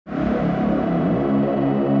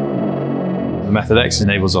The Method X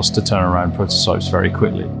enables us to turn around prototypes very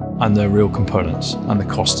quickly, and they're real components, and the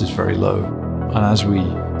cost is very low. And as we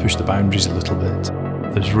push the boundaries a little bit,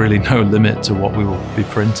 there's really no limit to what we will be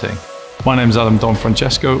printing. My name is Adam Don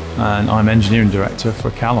Francesco, and I'm Engineering Director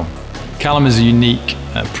for CALLUM. CALLUM is a unique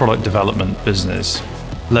product development business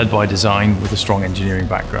led by design with a strong engineering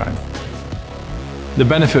background. The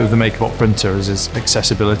benefit of the MakerBot printer is its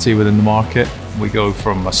accessibility within the market. We go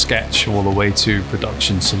from a sketch all the way to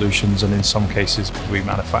production solutions, and in some cases we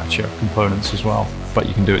manufacture components as well, but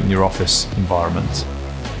you can do it in your office environment.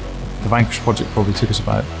 The Vanquish project probably took us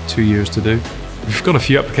about 2 years to do. We've got a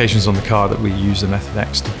few applications on the car that we use the Method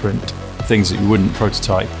X to print things that you wouldn't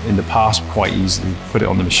prototype in the past quite easily, put it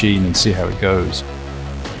on the machine and see how it goes.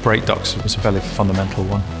 Brake ducts was a fairly fundamental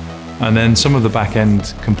one. And then some of the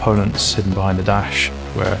back-end components hidden behind the dash,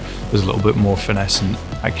 where there's a little bit more finesse and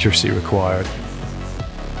accuracy required.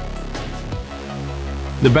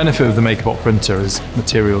 The benefit of the MakerBot printer is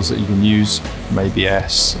materials that you can use from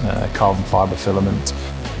ABS, carbon fiber filament,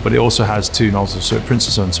 but it also has 2 nozzles, so it prints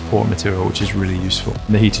its own support material, which is really useful.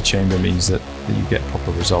 And the heated chamber means that you get proper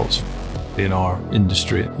results. In our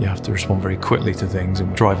industry, you have to respond very quickly to things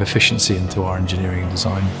and drive efficiency into our engineering and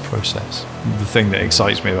design process. The thing that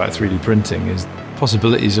excites me about 3D printing is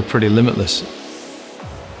possibilities are pretty limitless.